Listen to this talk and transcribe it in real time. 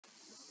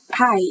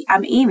Hi,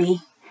 I'm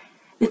Amy.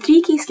 The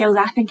 3 key skills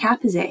I think I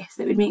possess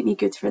that would make me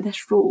good for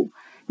this role.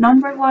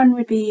 Number 1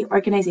 would be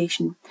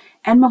organisation.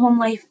 In my home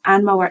life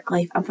and my work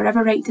life, I'm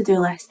forever writing to-do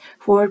lists,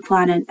 forward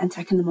planning and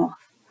ticking them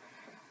off.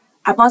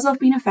 I buzz off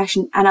being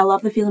efficient and I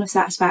love the feeling of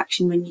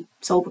satisfaction when you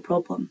solve a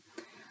problem.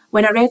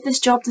 When I read this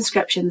job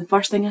description, the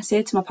first thing I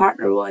said to my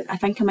partner was, I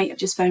think I might have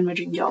just found my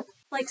dream job.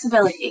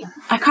 Flexibility.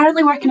 I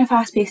currently work in a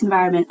fast-paced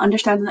environment,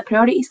 understanding that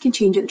priorities can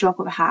change at the drop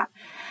of a hat.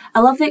 I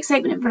love the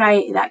excitement and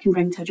variety that can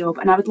bring to a job,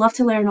 and I would love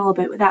to learn all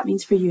about what that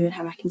means for you and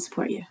how I can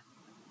support you.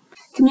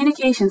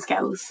 Communication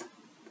skills.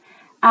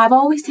 I've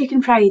always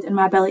taken pride in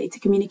my ability to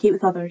communicate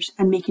with others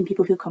and making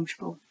people feel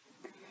comfortable.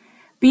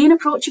 Being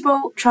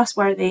approachable,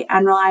 trustworthy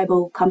and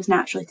reliable comes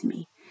naturally to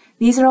me.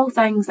 These are all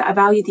things that I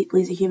value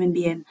deeply as a human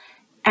being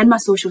in my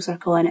social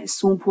circle, and it's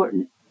so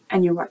important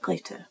in your work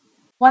life too.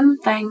 One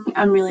thing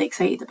I'm really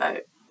excited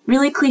about,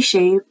 really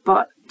cliche,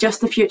 but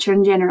just the future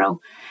in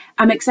general.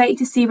 I'm excited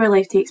to see where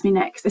life takes me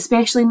next,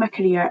 especially in my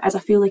career, as I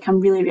feel like I'm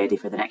really ready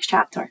for the next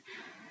chapter.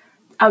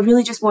 I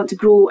really just want to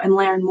grow and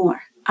learn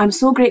more. I'm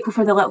so grateful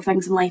for the little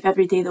things in life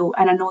every day though,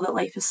 and I know that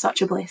life is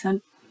such a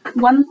blessing.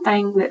 One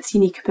thing that's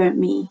unique about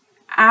me,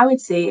 I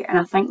would say, and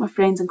I think my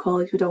friends and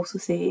colleagues would also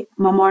say,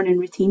 my morning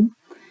routine.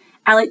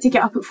 I like to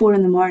get up at 4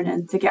 in the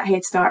morning to get a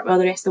head start while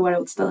the rest of the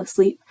world's still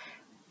asleep.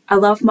 I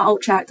love my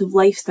ultra-active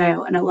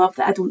lifestyle, and I love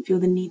that I don't feel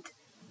the need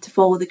to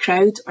follow the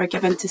crowd or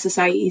give in to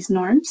society's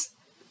norms.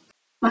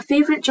 My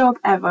favourite job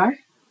ever?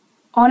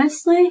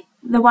 Honestly,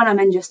 the one I'm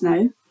in just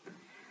now.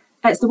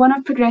 It's the one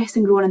I've progressed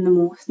and grown in the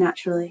most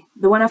naturally,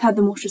 the one I've had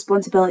the most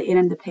responsibility and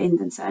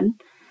independence in.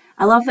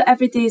 I love that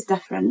every day is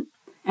different,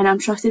 and I'm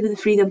trusted with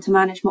the freedom to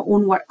manage my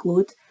own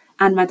workload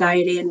and my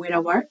diary and where I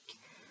work.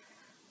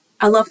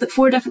 I love that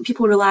 4 different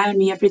people rely on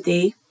me every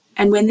day,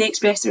 and when they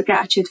express their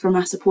gratitude for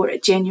my support,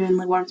 it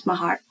genuinely warms my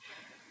heart.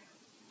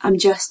 I'm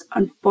just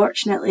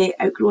unfortunately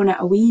outgrown it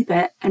a wee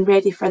bit and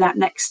ready for that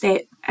next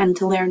step and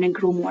to learn and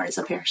grow more as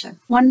a person.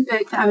 One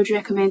book that I would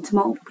recommend to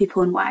multiple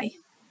people and why.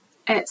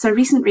 It's a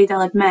recent read,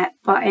 I'll admit,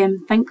 but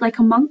Think Like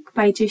a Monk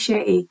by Jay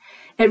Shetty.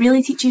 It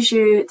really teaches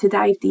you to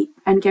dive deep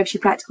and gives you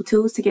practical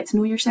tools to get to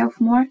know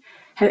yourself more,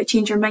 how to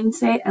change your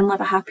mindset and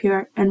live a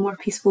happier and more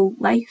peaceful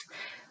life,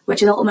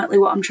 which is ultimately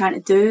what I'm trying to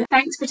do.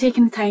 Thanks for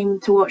taking the time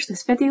to watch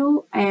this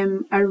video.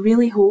 I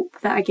really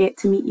hope that I get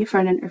to meet you for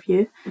an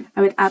interview.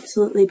 I would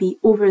absolutely be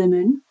over the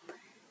moon.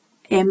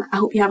 I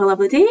hope you have a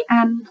lovely day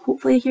and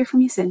hopefully hear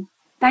from you soon.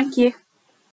 Thank you.